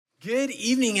Good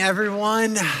evening,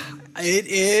 everyone. It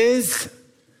is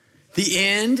the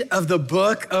end of the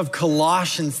book of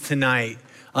Colossians tonight.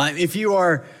 If you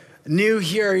are new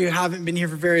here, you haven't been here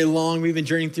for very long, we've been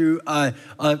journeying through a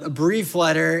brief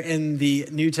letter in the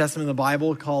New Testament of the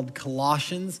Bible called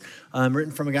Colossians,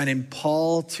 written from a guy named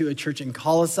Paul to a church in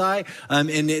Colossae. And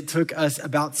it took us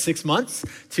about 6 months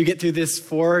to get through this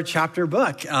 4-chapter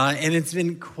book. And it's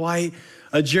been quite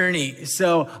a journey.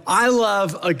 So I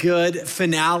love a good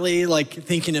finale, like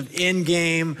thinking of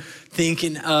Endgame,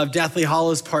 thinking of Deathly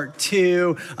Hallows Part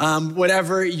 2,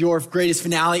 whatever your greatest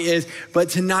finale is. But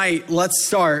tonight, let's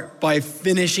start by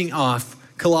finishing off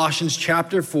Colossians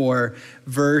chapter 4,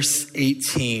 verse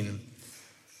 18.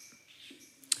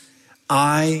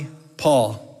 I,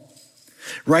 Paul,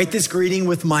 write this greeting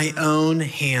with my own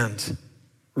hand.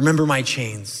 Remember my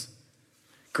chains.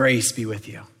 Grace be with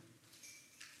you.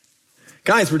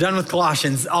 Guys, we're done with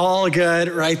Colossians. All good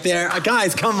right there.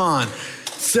 Guys, come on.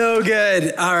 So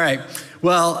good. All right.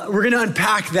 Well, we're going to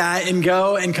unpack that and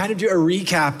go and kind of do a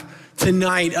recap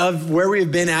tonight of where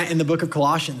we've been at in the book of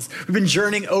Colossians. We've been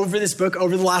journeying over this book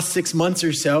over the last 6 months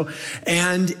or so,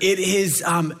 and it has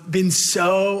been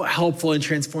so helpful and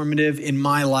transformative in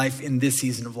my life in this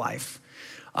season of life.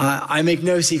 I make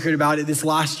no secret about it. This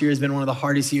last year has been one of the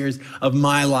hardest years of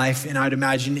my life, and I'd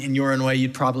imagine in your own way,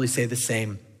 you'd probably say the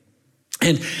same.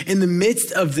 And in the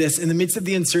midst of this, in the midst of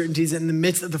the uncertainties, in the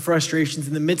midst of the frustrations,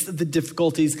 in the midst of the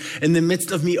difficulties, in the midst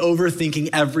of me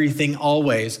overthinking everything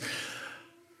always,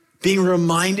 being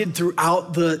reminded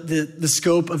throughout the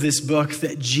scope of this book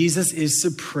that Jesus is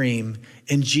supreme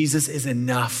and Jesus is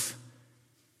enough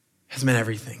has meant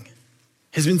everything.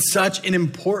 Has been such an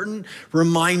important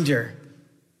reminder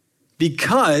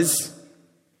because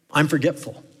I'm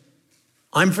forgetful.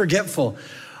 I'm forgetful.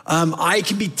 I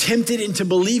can be tempted into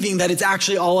believing that it's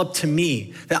actually all up to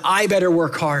me, that I better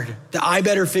work hard, that I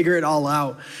better figure it all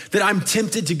out, that I'm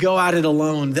tempted to go at it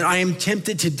alone, that I am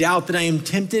tempted to doubt, that I am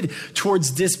tempted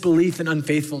towards disbelief and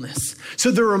unfaithfulness.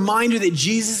 So the reminder that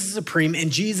Jesus is supreme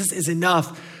and Jesus is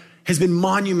enough has been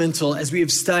monumental as we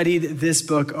have studied this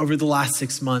book over the last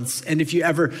 6 months. And if you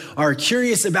ever are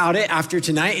curious about it after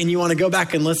tonight and you want to go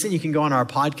back and listen, you can go on our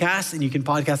podcast and you can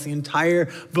podcast the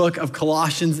entire book of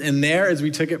Colossians in there as we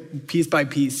took it piece by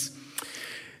piece.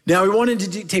 Now, we wanted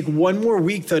to take one more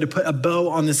week, though, to put a bow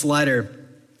on this letter,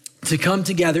 to come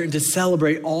together and to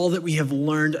celebrate all that we have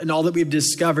learned and all that we have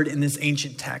discovered in this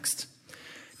ancient text.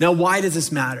 Now, why does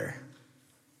this matter?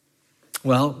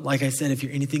 Well, like I said, if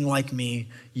you're anything like me,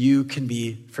 you can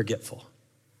be forgetful.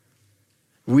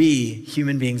 We,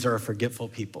 human beings, are a forgetful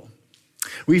people.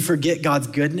 We forget God's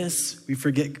goodness. We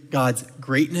forget God's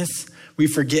greatness. We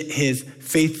forget his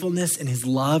faithfulness and his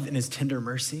love and his tender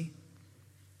mercy.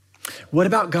 What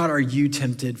about God are you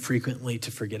tempted frequently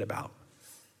to forget about?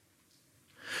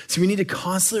 So we need to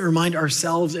constantly remind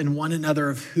ourselves and one another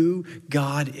of who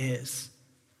God is.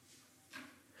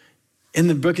 In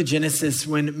the book of Genesis,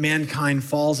 when mankind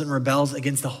falls and rebels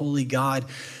against the holy God,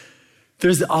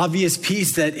 there's the obvious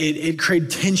piece that it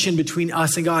created tension between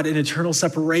us and God, an eternal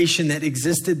separation that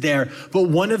existed there. But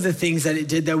one of the things that it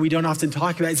did that we don't often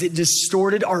talk about is it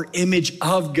distorted our image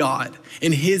of God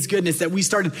and his goodness, that we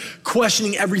started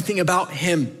questioning everything about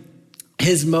him,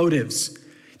 his motives.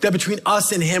 That between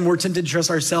us and him, we're tempted to trust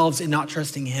ourselves and not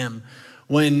trusting him.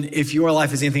 When if your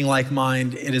life is anything like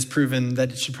mine, it is proven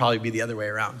that it should probably be the other way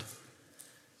around.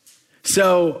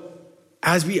 So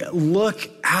as we look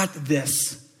at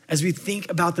this, as we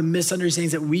think about the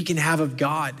misunderstandings that we can have of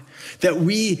God, that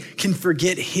we can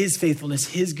forget his faithfulness,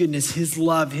 his goodness, his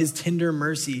love, his tender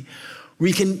mercy,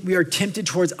 we are tempted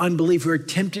towards unbelief. We are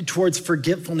tempted towards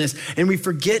forgetfulness, and we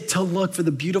forget to look for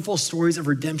the beautiful stories of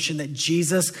redemption that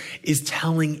Jesus is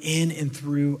telling in and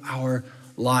through our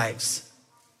lives.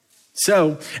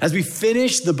 So as we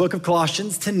finish the book of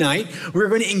Colossians tonight, we're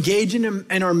going to engage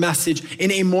in our message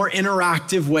in a more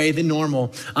interactive way than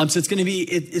normal. So it's going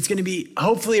to be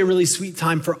hopefully a really sweet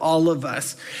time for all of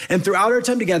us. And throughout our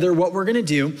time together, what we're going to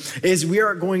do is we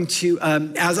are going to,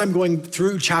 as I'm going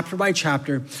through chapter by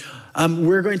chapter,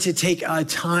 we're going to take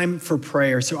time for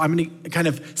prayer. So I'm going to kind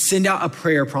of send out a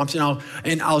prayer prompt,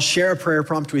 and I'll share a prayer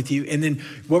prompt with you. And then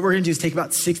what we're going to do is take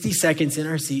about 60 seconds in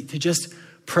our seat to just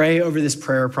pray over this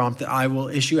prayer prompt that I will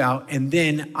issue out. And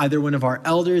then either one of our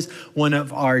elders, one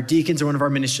of our deacons, or one of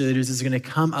our ministry leaders is going to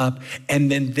come up, and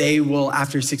then they will,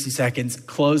 after 60 seconds,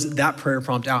 close that prayer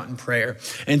prompt out in prayer.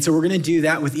 And so we're going to do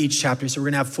that with each chapter. So we're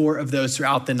going to have 4 of those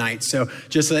throughout the night. So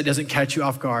just so that doesn't catch you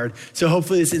off guard. So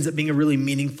hopefully this ends up being a really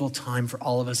meaningful time for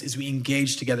all of us as we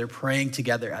engage together, praying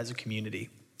together as a community.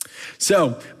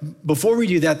 So before we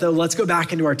do that, though, let's go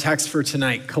back into our text for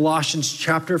tonight. Colossians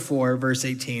chapter 4, verse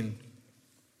 18.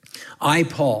 I,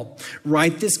 Paul,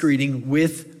 write this greeting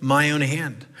with my own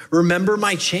hand. Remember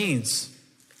my chains.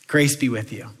 Grace be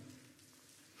with you.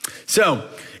 So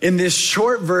in this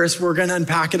short verse, we're going to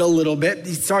unpack it a little bit.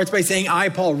 He starts by saying, I,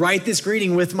 Paul, write this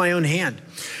greeting with my own hand.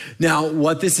 Now,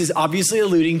 what this is obviously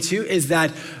alluding to is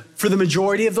that for the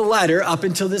majority of the letter, up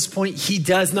until this point, he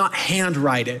does not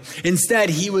handwrite it. Instead,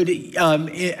 he would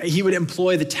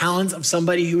employ the talents of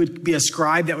somebody who would be a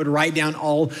scribe that would write down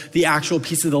all the actual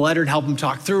pieces of the letter and help him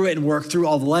talk through it and work through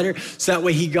all the letter. So that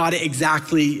way he got it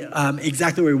exactly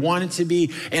where he wanted it to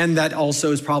be. And that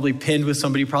also is probably pinned with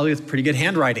somebody probably with pretty good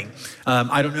handwriting.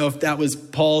 I don't know if that was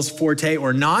Paul's forte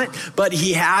or not, but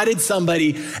he added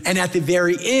somebody. And at the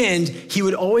very end, he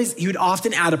would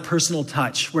often add a personal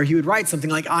touch where he would write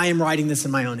something like, I am writing this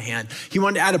in my own hand. He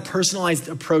wanted to add a personalized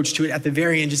approach to it at the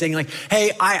very end, just saying like,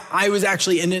 hey, I was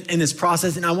actually in this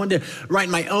process and I wanted to write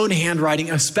in my own handwriting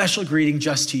a special greeting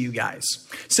just to you guys.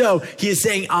 So he is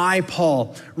saying, I,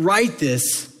 Paul, write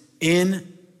this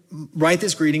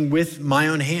greeting with my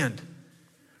own hand.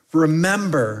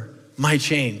 Remember my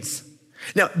chains.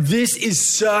 Now, this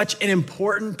is such an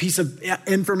important piece of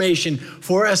information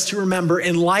for us to remember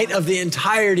in light of the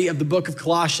entirety of the book of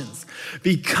Colossians,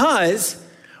 because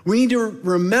we need to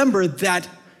remember that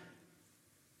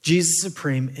Jesus is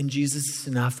supreme and Jesus is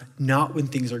enough, not when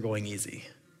things are going easy.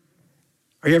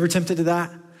 Are you ever tempted to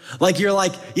that? Like you're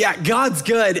like, yeah, God's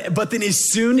good, but then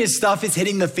as soon as stuff is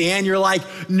hitting the fan, you're like,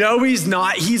 no, he's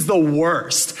not. He's the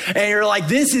worst. And you're like,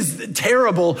 this is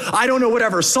terrible. I don't know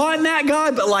whatever saw in that,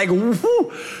 God, but like,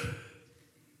 whoo.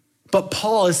 But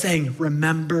Paul is saying,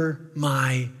 remember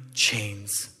my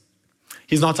chains.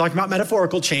 He's not talking about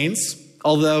metaphorical chains,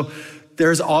 although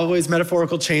there's always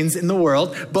metaphorical chains in the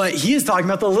world, but he is talking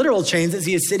about the literal chains as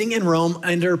he is sitting in Rome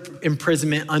under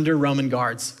imprisonment under Roman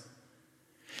guards.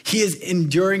 He is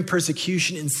enduring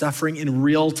persecution and suffering in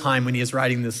real time when he is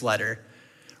writing this letter.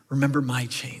 Remember my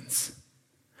chains.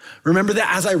 Remember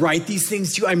that as I write these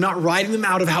things to you, I'm not writing them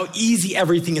out of how easy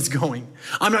everything is going.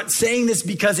 I'm not saying this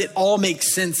because it all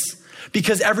makes sense,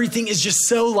 because everything is just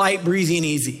so light, breezy, and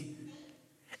easy.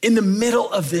 In the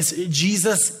middle of this,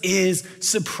 Jesus is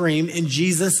supreme and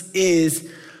Jesus is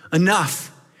enough.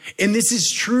 And this is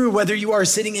true whether you are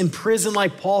sitting in prison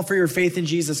like Paul for your faith in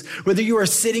Jesus, whether you are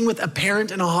sitting with a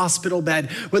parent in a hospital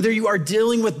bed, whether you are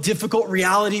dealing with difficult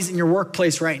realities in your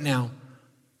workplace right now.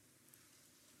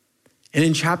 And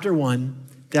in chapter 1,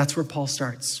 that's where Paul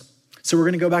starts. So we're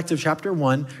going to go back to chapter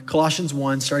 1, Colossians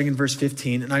 1, starting in verse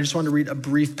 15. And I just want to read a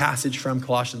brief passage from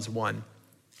Colossians 1.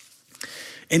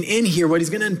 And in here, what he's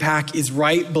going to unpack is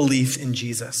right belief in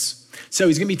Jesus. So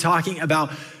he's going to be talking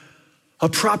about a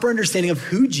proper understanding of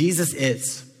who Jesus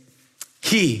is.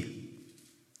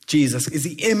 Jesus, is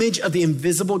the image of the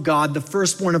invisible God, the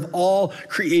firstborn of all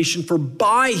creation. For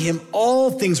by him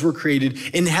all things were created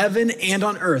in heaven and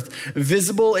on earth,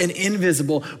 visible and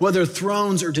invisible, whether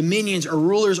thrones or dominions or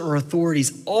rulers or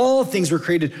authorities. All things were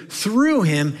created through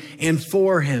him and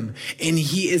for him. And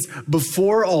he is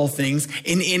before all things,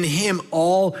 and in him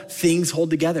all things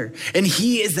hold together. And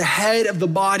he is the head of the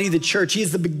body, the church. He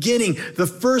is the beginning, the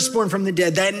firstborn from the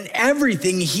dead, that in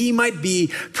everything he might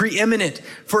be preeminent.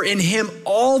 For in him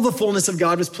all the fullness of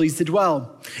God was pleased to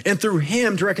dwell, and through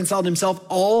him to reconcile to himself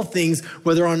all things,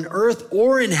 whether on earth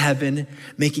or in heaven,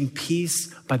 making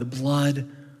peace by the blood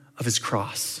of his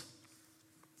cross.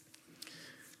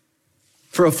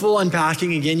 For a full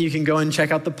unpacking, again, you can go and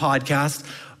check out the podcast.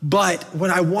 But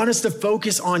what I want us to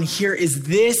focus on here is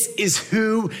this is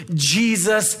who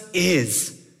Jesus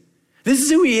is. This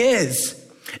is who he is.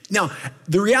 Now,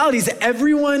 the reality is that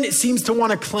everyone seems to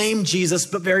want to claim Jesus,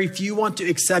 but very few want to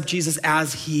accept Jesus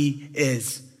as he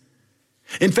is.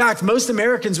 In fact, most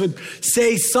Americans would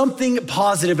say something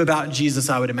positive about Jesus,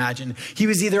 I would imagine. He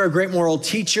was either a great moral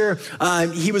teacher,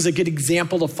 he was a good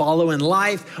example to follow in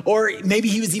life, or maybe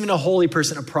he was even a holy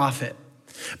person, a prophet.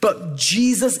 But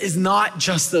Jesus is not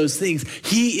just those things.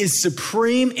 He is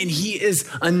supreme and he is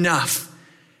enough.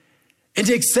 And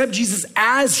to accept Jesus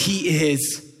as he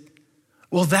is,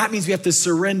 well, that means we have to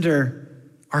surrender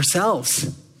ourselves.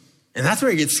 And that's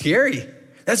where it gets scary.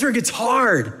 That's where it gets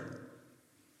hard.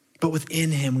 But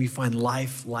within him, we find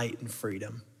life, light, and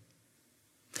freedom.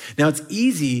 Now, it's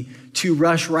easy to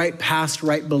rush right past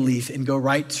right belief and go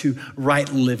right to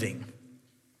right living.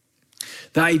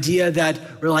 The idea that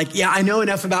we're like, yeah, I know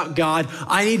enough about God.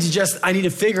 I need to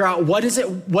figure out what does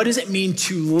it mean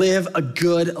to live a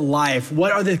good life?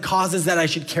 What are the causes that I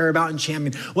should care about and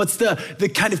champion? What's the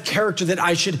kind of character that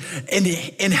I should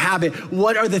inhabit?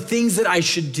 What are the things that I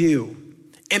should do?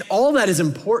 And all that is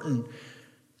important,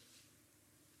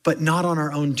 but not on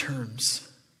our own terms.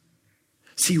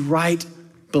 See, right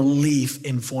belief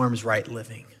informs right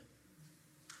living.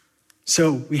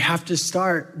 So we have to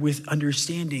start with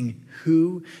understanding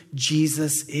who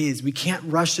Jesus is. We can't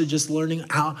rush to just learning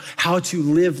how to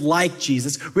live like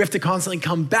Jesus. We have to constantly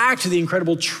come back to the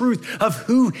incredible truth of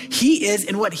who he is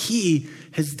and what he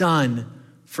has done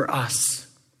for us.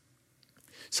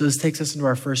 So this takes us into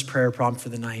our first prayer prompt for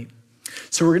the night.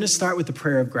 So we're going to start with the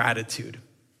prayer of gratitude.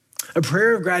 A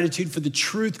prayer of gratitude for the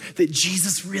truth that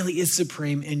Jesus really is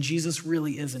supreme and Jesus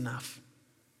really is enough.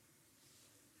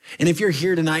 And if you're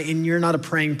here tonight and you're not a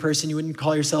praying person, you wouldn't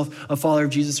call yourself a follower of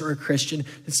Jesus or a Christian,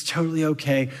 it's totally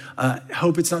okay.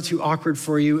 Hope it's not too awkward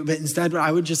for you. But instead, what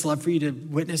I would just love for you to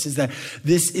witness is that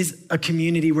this is a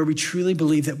community where we truly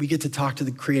believe that we get to talk to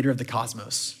the creator of the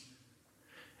cosmos.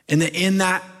 And that in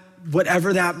that,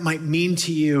 whatever that might mean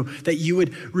to you, that you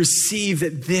would receive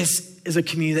that this is a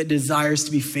community that desires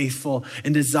to be faithful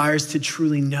and desires to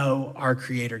truly know our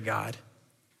creator God.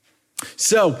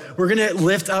 So we're going to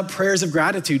lift up prayers of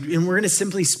gratitude, and we're going to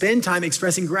simply spend time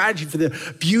expressing gratitude for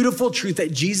the beautiful truth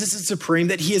that Jesus is supreme,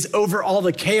 that he is over all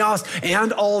the chaos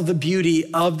and all of the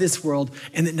beauty of this world,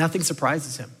 and that nothing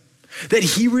surprises him. That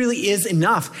he really is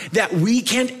enough, that we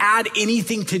can't add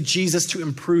anything to Jesus to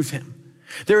improve him.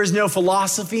 There is no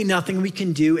philosophy, nothing we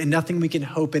can do, and nothing we can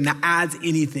hope in that adds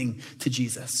anything to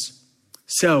Jesus.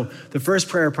 So the first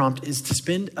prayer prompt is to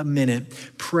spend a minute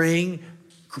praying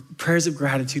prayers of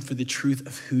gratitude for the truth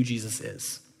of who Jesus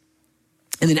is.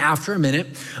 And then after a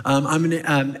minute,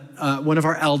 one of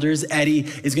our elders, Eddie,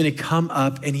 is going to come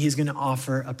up and he's going to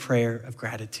offer a prayer of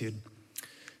gratitude.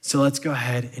 So let's go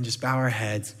ahead and just bow our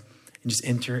heads and just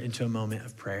enter into a moment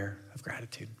of prayer of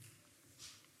gratitude.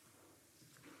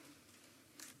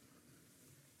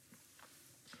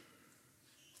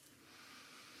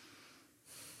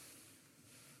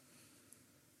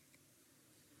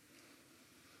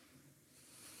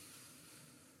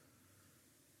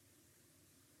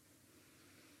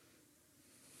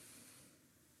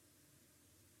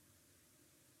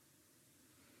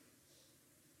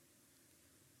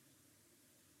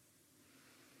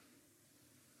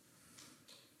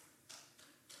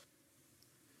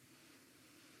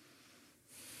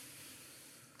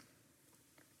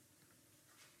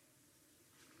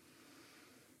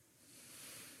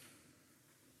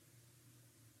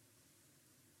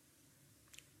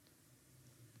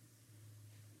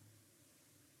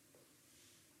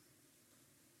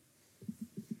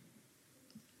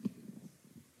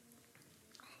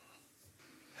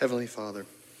 Heavenly Father,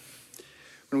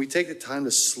 when we take the time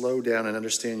to slow down and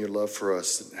understand your love for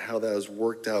us and how that has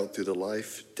worked out through the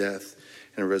life, death,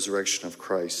 and resurrection of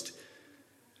Christ,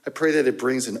 I pray that it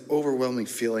brings an overwhelming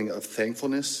feeling of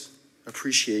thankfulness,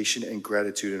 appreciation, and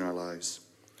gratitude in our lives.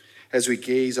 As we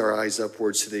gaze our eyes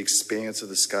upwards to the expanse of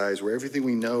the skies where everything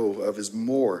we know of is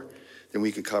more than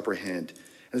we could comprehend,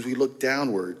 and as we look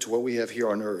downward to what we have here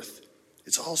on earth,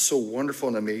 it's all so wonderful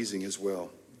and amazing as well.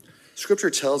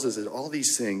 Scripture tells us that all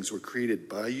these things were created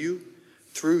by you,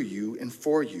 through you, and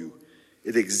for you.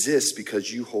 It exists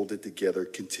because you hold it together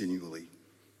continually.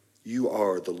 You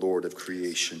are the Lord of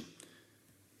creation.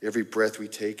 Every breath we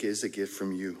take is a gift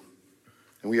from you,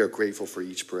 and we are grateful for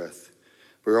each breath.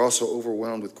 We're also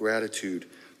overwhelmed with gratitude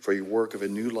for your work of a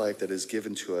new life that is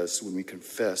given to us when we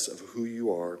confess of who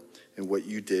you are and what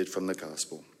you did from the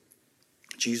gospel.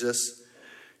 Jesus,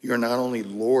 you are not only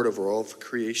Lord over all of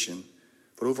creation,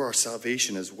 but over our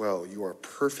salvation as well. You are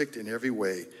perfect in every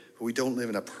way, but we don't live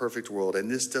in a perfect world, and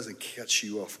this doesn't catch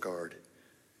you off guard.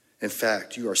 In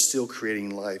fact, you are still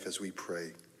creating life as we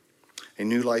pray. A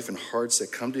new life in hearts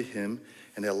that come to him,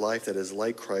 and a life that is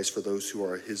like Christ for those who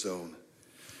are his own.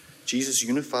 Jesus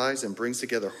unifies and brings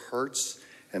together hearts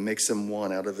and makes them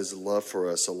one out of his love for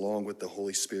us, along with the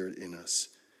Holy Spirit in us.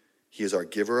 He is our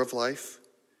giver of life,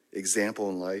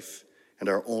 example in life, and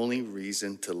our only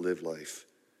reason to live life.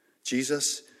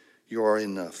 Jesus, you are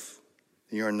enough.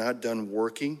 You are not done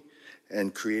working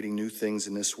and creating new things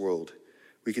in this world.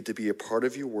 We get to be a part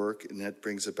of your work, and that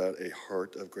brings about a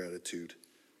heart of gratitude.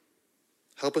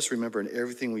 Help us remember in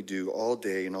everything we do all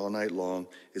day and all night long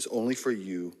is only for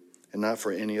you and not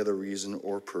for any other reason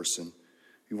or person.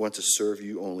 We want to serve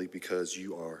you only because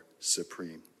you are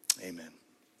supreme. Amen.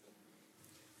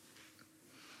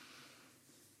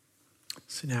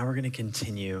 So now we're going to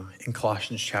continue in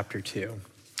Colossians chapter 2.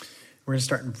 We're going to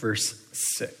start in verse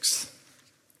 6.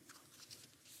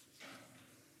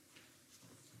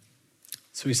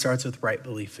 So he starts with right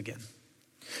belief again.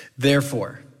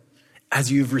 Therefore,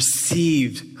 as you've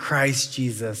received Christ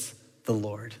Jesus the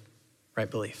Lord, right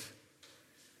belief,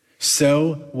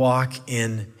 so walk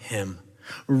in him,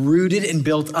 rooted and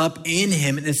built up in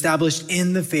him and established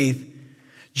in the faith,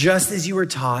 just as you were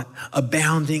taught,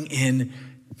 abounding in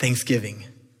thanksgiving.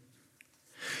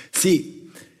 See,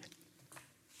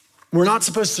 We're not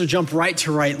supposed to jump right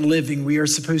to right living. We are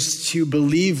supposed to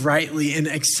believe rightly and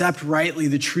accept rightly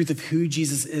the truth of who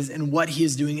Jesus is and what he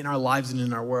is doing in our lives and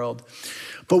in our world.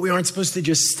 But we aren't supposed to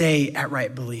just stay at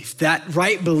right belief. That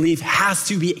right belief has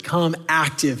to become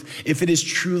active if it has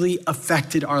truly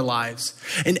affected our lives.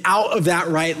 And out of that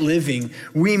right living,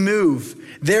 we move.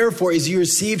 Therefore, as you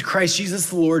received Christ Jesus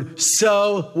the Lord,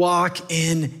 so walk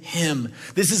in him.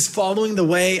 This is following the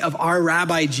way of our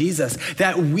Rabbi Jesus,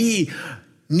 that we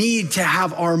need to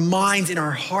have our minds and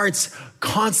our hearts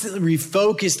constantly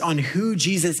refocused on who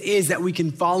Jesus is, that we can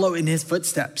follow in his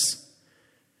footsteps,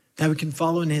 that we can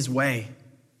follow in his way.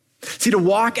 See, to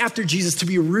walk after Jesus, to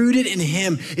be rooted in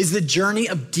him, is the journey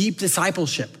of deep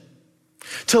discipleship.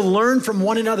 To learn from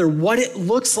one another what it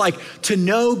looks like to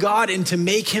know God and to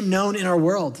make him known in our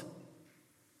world.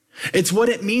 It's what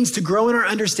it means to grow in our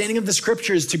understanding of the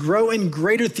scriptures, to grow in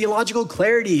greater theological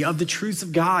clarity of the truths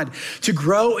of God, to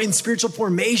grow in spiritual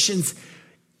formations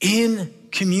in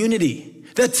community.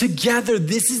 That together,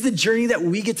 this is the journey that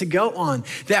we get to go on,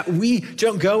 that we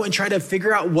don't go and try to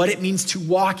figure out what it means to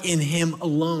walk in him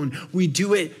alone. We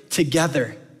do it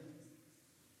together.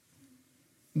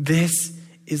 This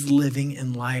is living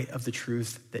in light of the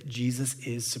truth that Jesus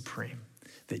is supreme,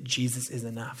 that Jesus is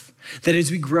enough. That as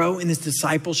we grow in this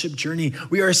discipleship journey,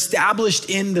 we are established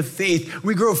in the faith.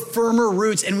 We grow firmer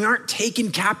roots and we aren't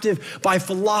taken captive by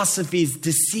philosophies,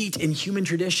 deceit, and human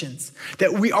traditions.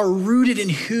 That we are rooted in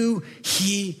who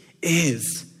he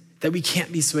is, that we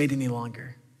can't be swayed any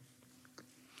longer.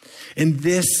 And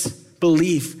this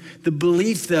belief, the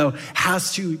belief though,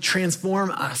 has to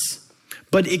transform us.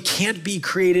 But it can't be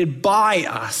created by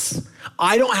us.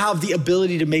 I don't have the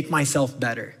ability to make myself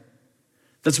better.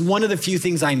 That's one of the few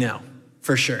things I know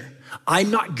for sure. I'm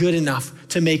not good enough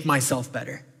to make myself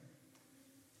better.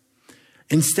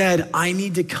 Instead, I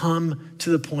need to come to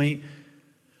the point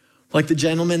like the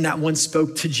gentleman that once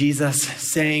spoke to Jesus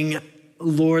saying,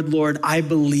 Lord, Lord, I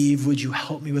believe, would you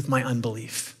help me with my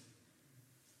unbelief?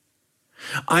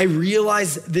 I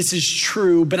realize this is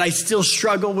true, but I still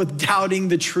struggle with doubting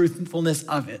the truthfulness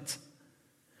of it.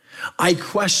 I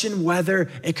question whether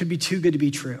it could be too good to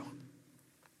be true.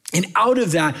 And out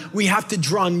of that, we have to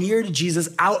draw near to Jesus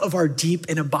out of our deep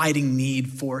and abiding need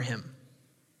for him.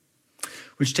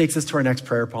 Which takes us to our next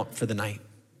prayer point for the night.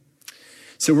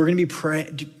 So we're going to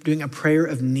be doing a prayer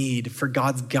of need for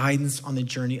God's guidance on the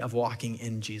journey of walking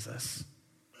in Jesus.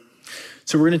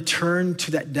 So we're going to turn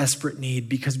to that desperate need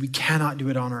because we cannot do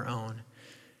it on our own.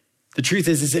 The truth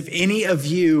is if any of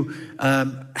you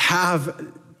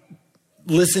have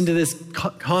listened to this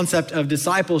concept of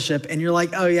discipleship and you're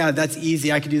like, oh yeah, that's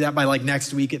easy. I could do that by like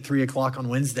next week at 3:00 on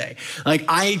Wednesday. Like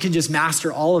I can just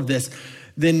master all of this.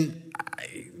 Then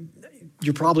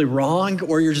you're probably wrong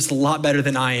or you're just a lot better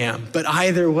than I am. But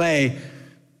either way,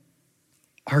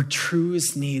 our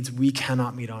truest needs we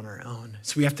cannot meet on our own.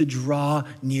 So we have to draw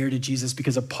near to Jesus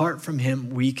because apart from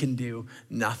him, we can do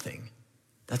nothing.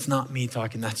 That's not me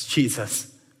talking, that's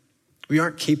Jesus. We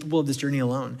aren't capable of this journey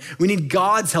alone. We need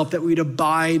God's help that we'd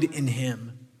abide in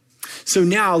him. So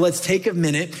now let's take a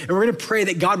minute and we're going to pray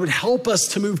that God would help us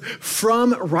to move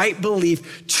from right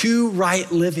belief to right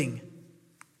living.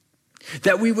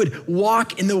 That we would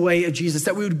walk in the way of Jesus,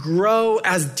 that we would grow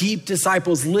as deep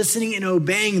disciples, listening and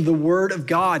obeying the word of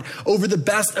God over the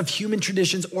best of human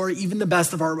traditions or even the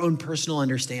best of our own personal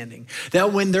understanding.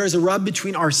 That when there's a rub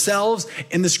between ourselves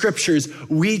and the scriptures,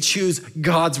 we choose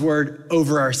God's word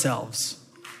over ourselves,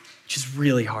 which is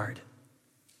really hard.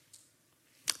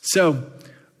 So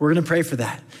we're going to pray for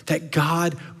that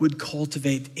God would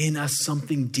cultivate in us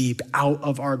something deep out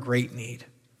of our great need.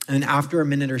 And then after a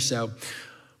minute or so,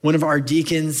 one of our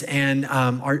deacons and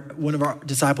one of our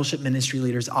discipleship ministry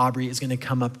leaders, Aubrey, is going to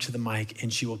come up to the mic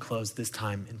and she will close this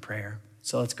time in prayer.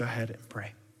 So let's go ahead and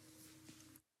pray.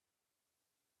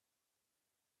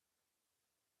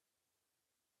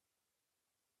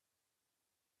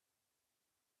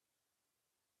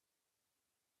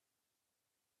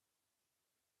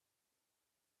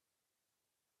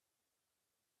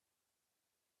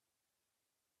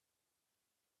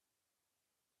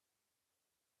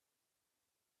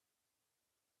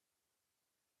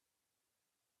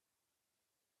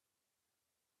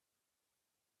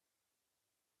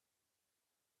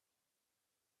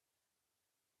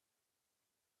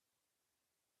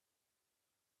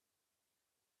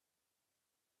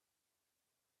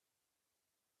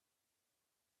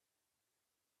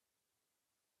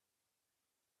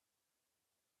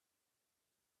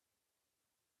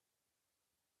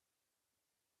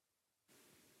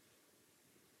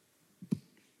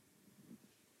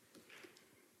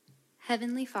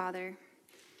 Heavenly Father,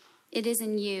 it is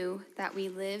in you that we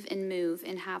live and move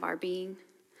and have our being.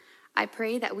 I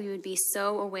pray that we would be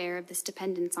so aware of this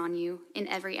dependence on you in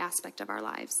every aspect of our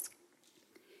lives.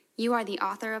 You are the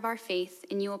author of our faith,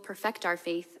 and you will perfect our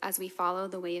faith as we follow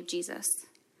the way of Jesus.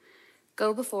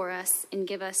 Go before us and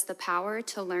give us the power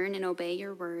to learn and obey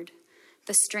your word,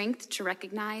 the strength to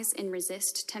recognize and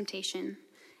resist temptation,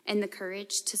 and the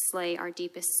courage to slay our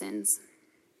deepest sins.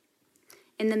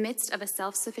 In the midst of a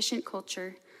self-sufficient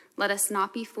culture, let us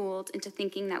not be fooled into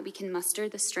thinking that we can muster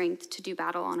the strength to do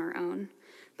battle on our own,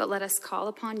 but let us call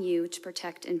upon you to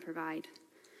protect and provide.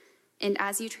 And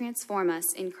as you transform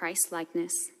us in Christ's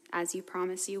likeness, as you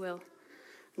promise you will,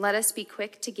 let us be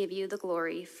quick to give you the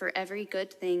glory for every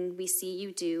good thing we see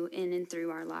you do in and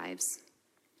through our lives.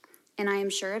 And I am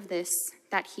sure of this,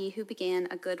 that he who began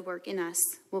a good work in us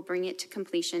will bring it to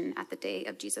completion at the day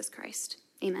of Jesus Christ.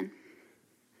 Amen.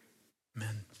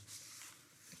 Amen.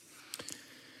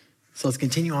 So let's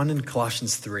continue on in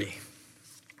Colossians 3.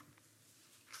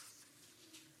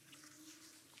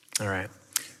 All right.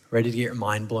 Ready to get your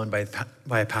mind blown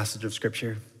by a passage of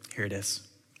scripture? Here it is.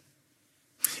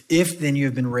 If then you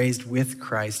have been raised with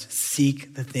Christ,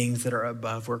 seek the things that are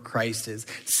above where Christ is,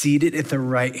 seated at the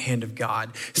right hand of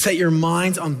God. Set your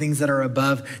minds on things that are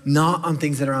above, not on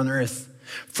things that are on earth.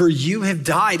 For you have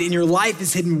died, and your life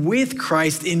is hidden with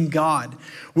Christ in God.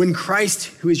 When Christ,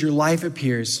 who is your life,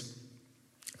 appears,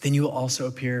 then you will also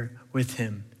appear with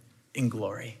him in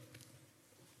glory.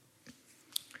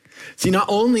 See, not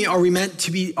only are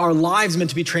our lives meant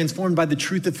to be transformed by the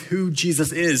truth of who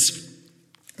Jesus is,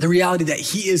 the reality that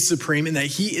he is supreme and that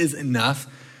he is enough,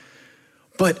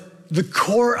 but the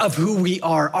core of who we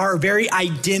are, our very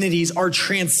identities are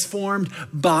transformed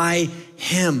by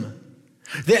him.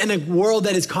 That in a world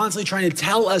that is constantly trying to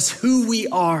tell us who we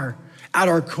are at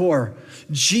our core,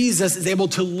 Jesus is able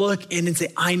to look in and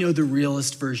say, I know the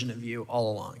realest version of you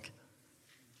all along.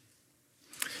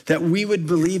 That we would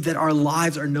believe that our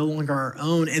lives are no longer our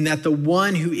own, and that the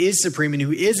one who is supreme and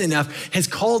who is enough has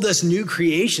called us new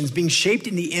creations, being shaped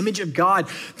in the image of God,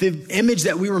 the image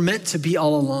that we were meant to be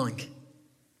all along.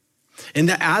 And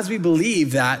that as we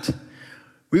believe that,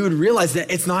 we would realize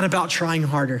that it's not about trying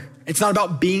harder. It's not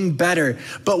about being better.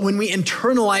 But when we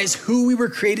internalize who we were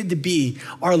created to be,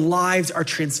 our lives are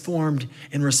transformed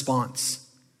in response.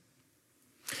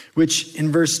 Which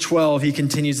in verse 12, he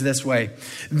continues this way.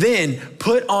 Then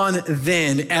put on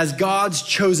as God's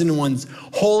chosen ones,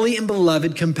 holy and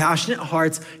beloved, compassionate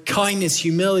hearts, kindness,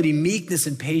 humility, meekness,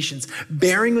 and patience,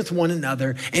 bearing with one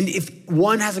another. And if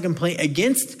one has a complaint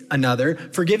against another,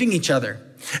 forgiving each other.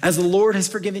 As the Lord has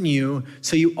forgiven you,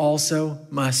 so you also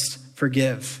must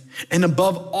forgive. And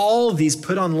above all these,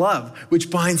 put on love, which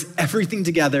binds everything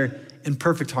together in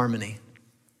perfect harmony.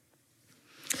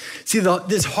 See,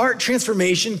 this heart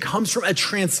transformation comes from a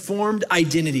transformed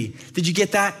identity. Did you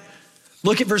get that?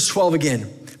 Look at verse 12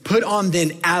 again. Put on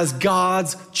then as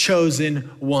God's chosen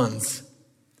ones.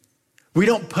 We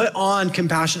don't put on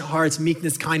compassionate hearts,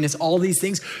 meekness, kindness, all these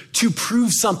things to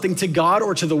prove something to God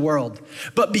or to the world.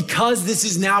 But because this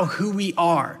is now who we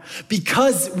are,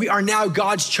 because we are now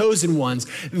God's chosen ones,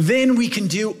 then we can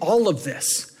do all of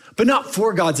this. But not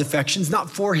for God's affections, not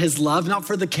for his love, not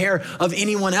for the care of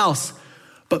anyone else,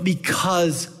 but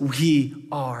because we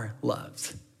are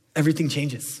loved. Everything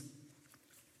changes.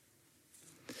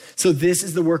 So this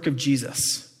is the work of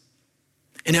Jesus.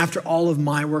 And after all of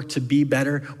my work to be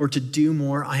better or to do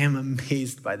more, I am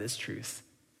amazed by this truth.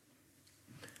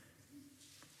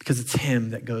 Because it's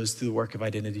him that goes through the work of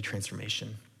identity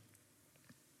transformation.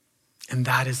 And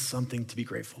that is something to be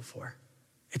grateful for.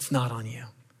 It's not on you.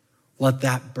 Let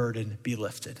that burden be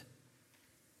lifted.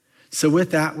 So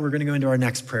with that, we're going to go into our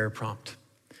next prayer prompt,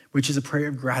 which is a prayer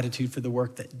of gratitude for the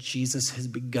work that Jesus has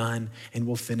begun and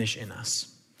will finish in us.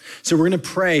 So we're going to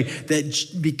pray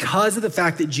that because of the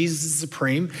fact that Jesus is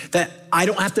supreme, that I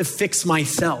don't have to fix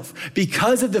myself.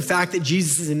 Because of the fact that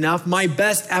Jesus is enough, my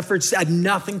best efforts add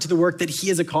nothing to the work that he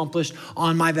has accomplished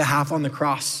on my behalf on the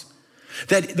cross.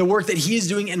 That the work that he is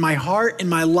doing in my heart, in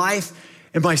my life,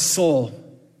 in my soul,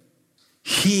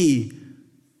 he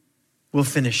will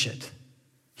finish it.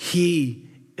 He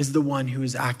is the one who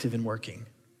is active and working.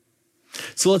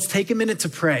 So let's take a minute to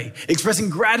pray, expressing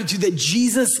gratitude that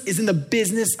Jesus is in the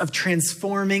business of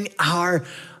transforming our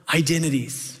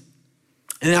identities.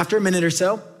 And after a minute or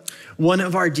so, one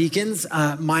of our deacons,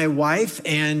 my wife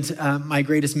and my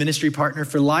greatest ministry partner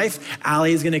for life,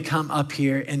 Allie, is going to come up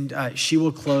here and she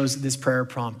will close this prayer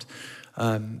prompt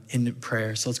in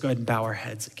prayer. So let's go ahead and bow our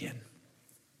heads again.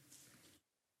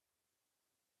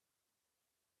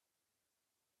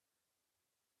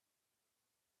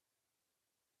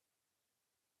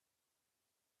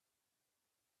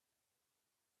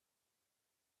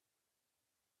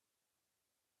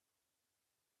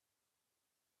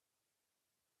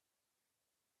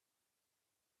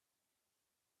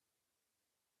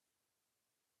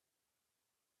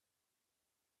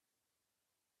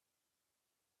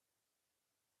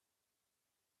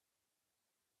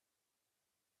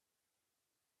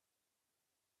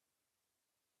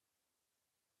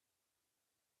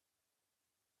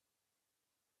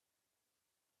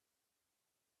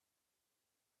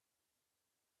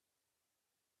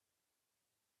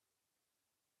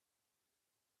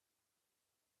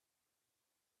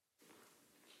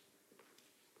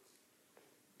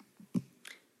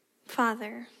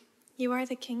 Father, you are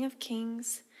the King of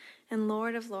Kings and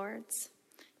Lord of Lords.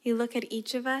 You look at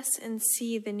each of us and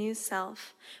see the new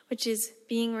self, which is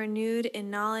being renewed in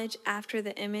knowledge after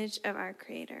the image of our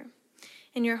Creator.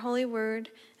 In your holy word,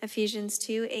 Ephesians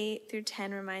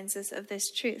 2:8-10 reminds us of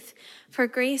this truth. For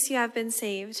grace you have been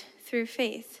saved through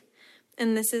faith,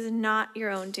 and this is not your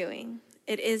own doing.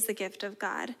 It is the gift of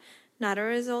God, not a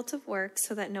result of works,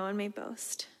 so that no one may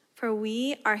boast. For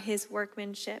we are his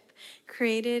workmanship,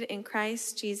 created in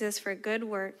Christ Jesus for good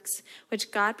works,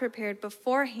 which God prepared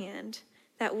beforehand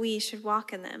that we should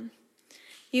walk in them.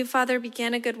 You, Father,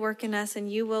 began a good work in us,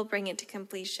 and you will bring it to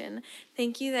completion.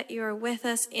 Thank you that you are with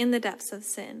us in the depths of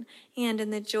sin and in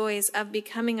the joys of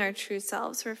becoming our true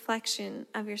selves, reflection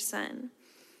of your Son.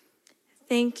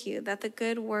 Thank you that the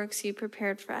good works you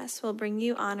prepared for us will bring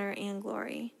you honor and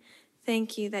glory.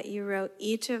 Thank you that you wrote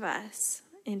each of us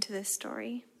into this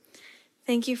story.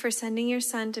 Thank you for sending your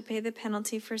Son to pay the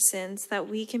penalty for sins, that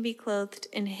we can be clothed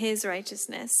in his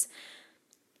righteousness.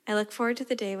 I look forward to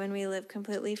the day when we live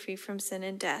completely free from sin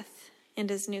and death and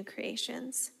as new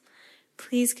creations.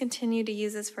 Please continue to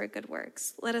use us for good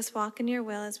works. Let us walk in your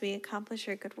will as we accomplish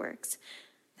your good works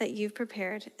that you've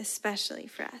prepared especially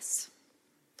for us.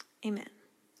 Amen.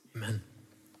 Amen.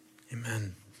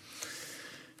 Amen.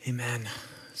 Amen.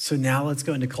 So now let's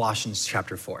go into Colossians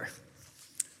chapter 4.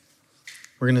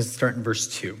 We're going to start in verse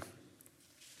 2.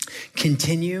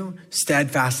 Continue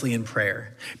steadfastly in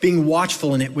prayer, being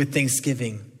watchful in it with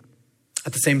thanksgiving.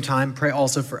 At the same time, pray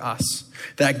also for us,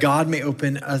 that God may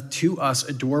open to us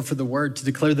a door for the word to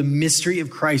declare the mystery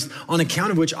of Christ, on account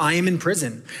of which I am in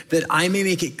prison, that I may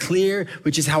make it clear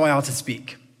which is how I ought to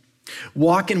speak.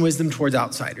 Walk in wisdom towards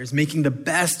outsiders, making the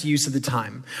best use of the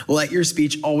time. Let your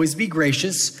speech always be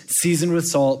gracious, seasoned with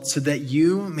salt, so that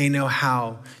you may know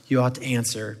how you ought to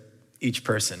answer each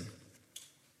person.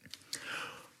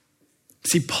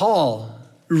 See, Paul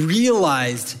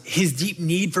realized his deep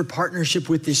need for partnership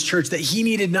with this church, that he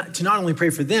needed to not only pray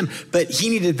for them, but he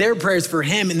needed their prayers for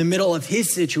him in the middle of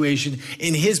his situation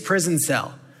in his prison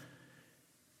cell.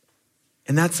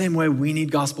 In that same way, we need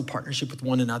gospel partnership with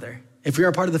one another. If we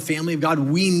are part of the family of God,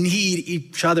 we need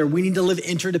each other. We need to live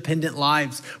interdependent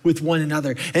lives with one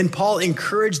another. And Paul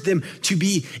encouraged them to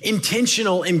be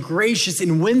intentional and gracious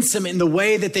and winsome in the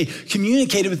way that they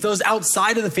communicated with those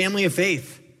outside of the family of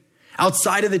faith,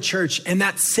 outside of the church. And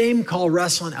that same call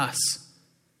rests on us.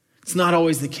 It's not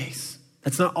always the case.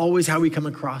 That's not always how we come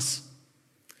across.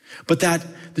 But that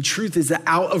the truth is that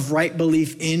out of right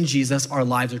belief in Jesus, our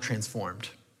lives are transformed.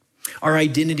 Our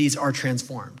identities are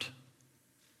transformed.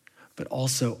 But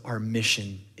also our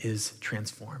mission is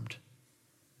transformed.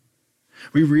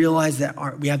 We realize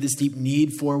that we have this deep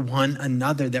need for one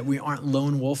another, that we aren't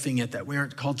lone wolfing it, that we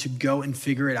aren't called to go and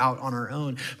figure it out on our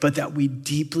own, but that we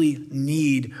deeply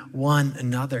need one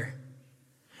another.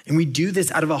 And we do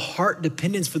this out of a heart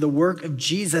dependence for the work of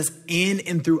Jesus in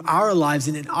and through our lives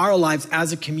and in our lives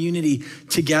as a community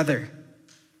together.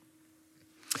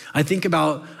 I think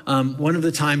about one of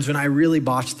the times when I really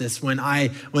botched this, when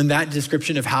that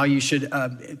description of how you should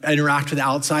interact with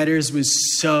outsiders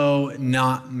was so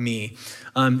not me.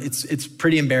 It's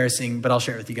pretty embarrassing, but I'll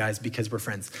share it with you guys because we're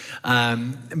friends.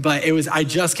 But I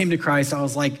just came to Christ. I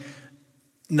was like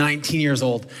 19 years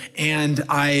old, and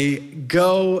I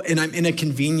go and I'm in a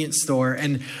convenience store,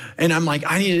 and I'm like,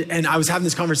 and I was having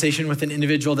this conversation with an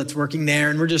individual that's working there,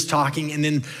 and we're just talking, and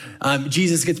then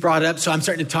Jesus gets brought up, so I'm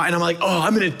starting to talk, and I'm like,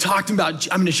 I'm going to talk to him I'm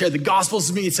going to share the gospel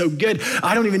to me. It's so good.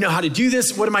 I don't even know how to do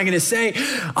this. What am I going to say?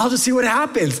 I'll just see what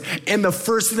happens. And the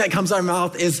first thing that comes out of my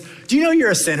mouth is, do you know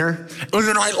you're a sinner? And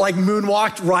then I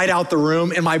moonwalked right out the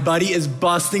room, and my buddy is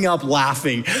busting up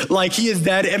laughing. Like he is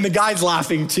dead, and the guy's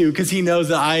laughing too, because he knows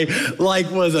that I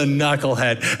was a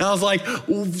knucklehead. And I was like,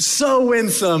 so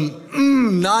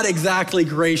winsome, not exactly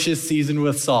gracious, seasoned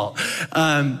with salt.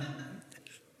 I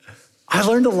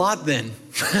learned a lot then.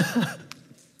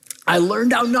 I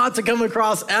learned how not to come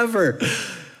across ever.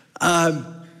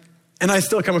 And I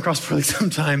still come across poorly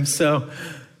sometimes.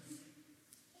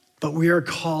 But we are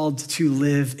called to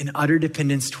live in utter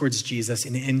dependence towards Jesus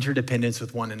and interdependence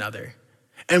with one another.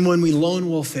 And when we lone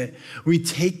wolf it, we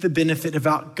take the benefit of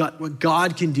what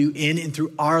God can do in and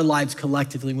through our lives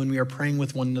collectively when we are praying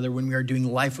with one another, when we are doing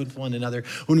life with one another,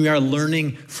 when we are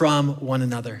learning from one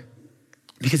another.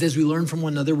 Because as we learn from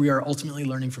one another, we are ultimately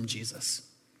learning from Jesus.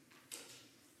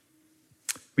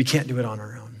 We can't do it on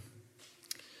our own.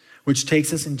 Which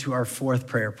takes us into our fourth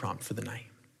prayer prompt for the night.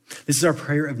 This is our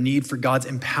prayer of need for God's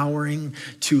empowering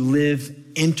to live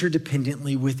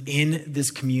interdependently within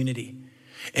this community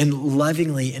and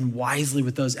lovingly and wisely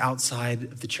with those outside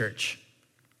of the church.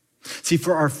 See,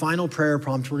 for our final prayer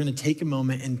prompt, we're going to take a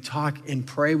moment and talk and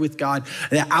pray with God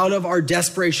that out of our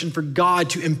desperation for God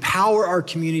to empower our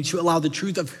community, to allow the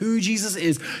truth of who Jesus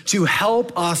is to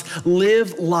help us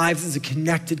live lives as a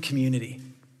connected community.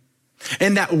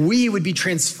 And that we would be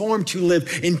transformed to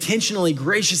live intentionally,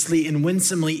 graciously, and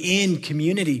winsomely in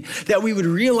community. That we would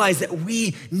realize that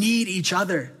we need each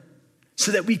other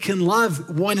so that we can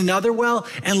love one another well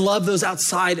and love those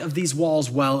outside of these walls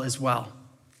well as well.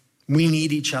 We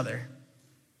need each other.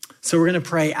 So we're going to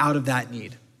pray out of that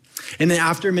need. And then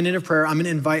after a minute of prayer, I'm going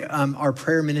to invite our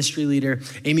prayer ministry leader,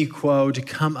 Amy Kuo, to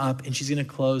come up, and she's going to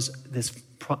close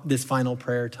this final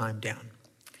prayer time down.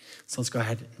 So let's go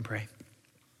ahead and pray.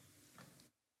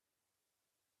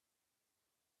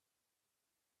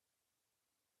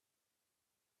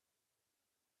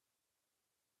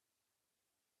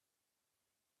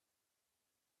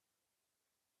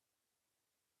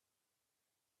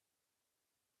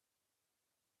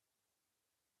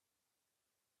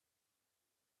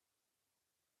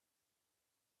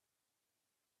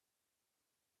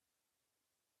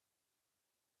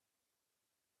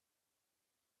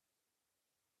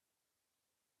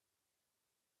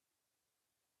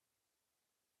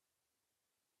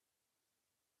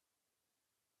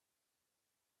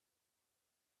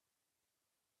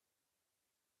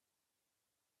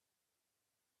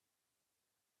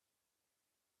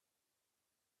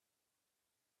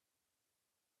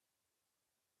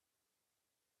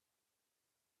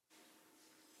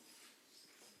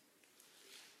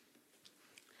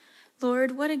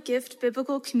 Lord, what a gift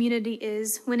biblical community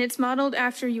is when it's modeled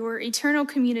after your eternal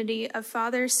community of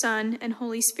Father, Son, and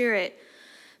Holy Spirit.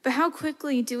 But how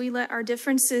quickly do we let our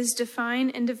differences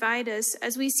define and divide us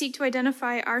as we seek to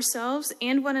identify ourselves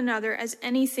and one another as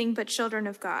anything but children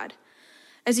of God?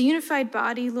 As a unified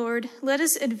body, Lord, let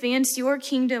us advance your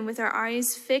kingdom with our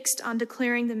eyes fixed on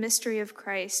declaring the mystery of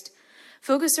Christ.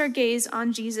 Focus our gaze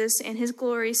on Jesus and his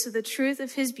glory so the truth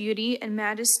of his beauty and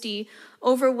majesty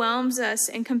overwhelms us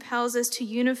and compels us to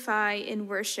unify in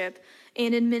worship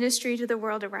and in ministry to the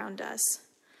world around us.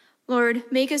 Lord,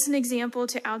 make us an example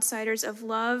to outsiders of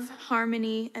love,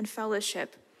 harmony, and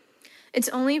fellowship. It's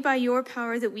only by your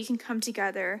power that we can come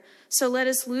together, so let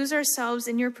us lose ourselves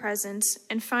in your presence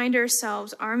and find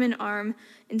ourselves arm in arm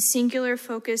in singular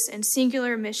focus and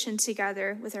singular mission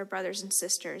together with our brothers and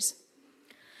sisters.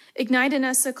 Ignite in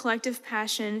us a collective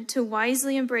passion to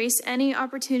wisely embrace any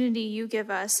opportunity you give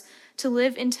us to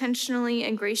live intentionally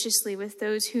and graciously with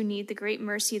those who need the great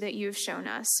mercy that you have shown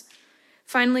us.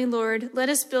 Finally, Lord, let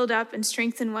us build up and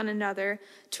strengthen one another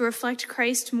to reflect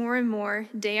Christ more and more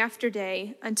day after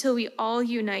day until we all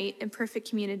unite in perfect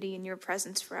community in your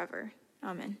presence forever.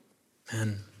 Amen.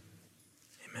 Amen.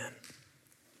 Amen.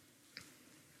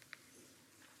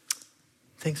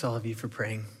 Thanks all of you for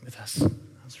praying with us. That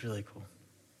was really cool.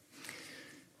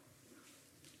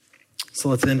 So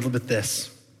let's end with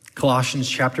this. Colossians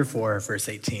chapter 4, verse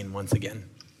 18, once again.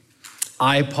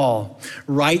 I, Paul,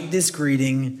 write this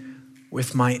greeting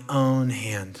with my own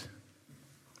hand.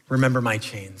 Remember my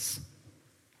chains.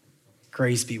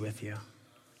 Grace be with you.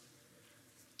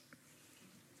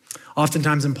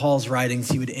 Oftentimes in Paul's writings,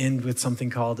 he would end with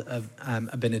something called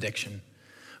a benediction,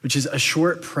 which is a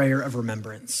short prayer of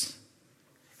remembrance.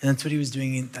 And that's what he was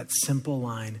doing in that simple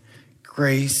line,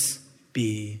 grace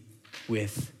be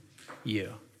with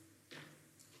you.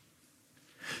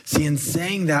 See, in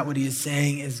saying that, what he is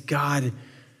saying is, God,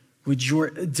 would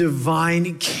your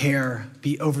divine care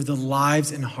be over the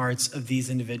lives and hearts of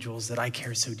these individuals that I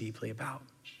care so deeply about?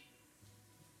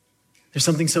 There's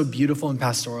something so beautiful and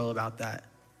pastoral about that.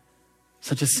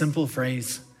 Such a simple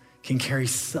phrase can carry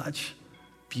such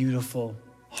beautiful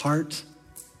heart,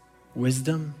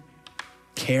 wisdom,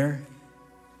 care,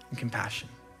 and compassion.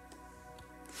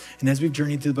 And as we've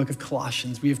journeyed through the book of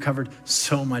Colossians, we have covered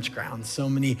so much ground, so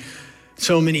many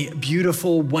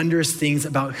beautiful, wondrous things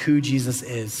about who Jesus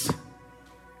is.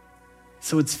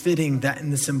 So it's fitting that in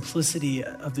the simplicity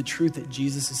of the truth that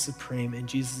Jesus is supreme and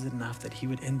Jesus is enough, that he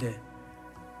would end it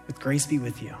with grace be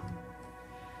with you.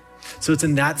 So it's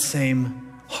in that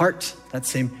same heart, that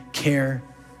same care,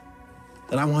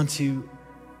 that I want to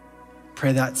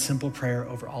pray that simple prayer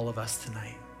over all of us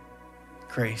tonight.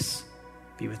 Grace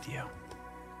be with you.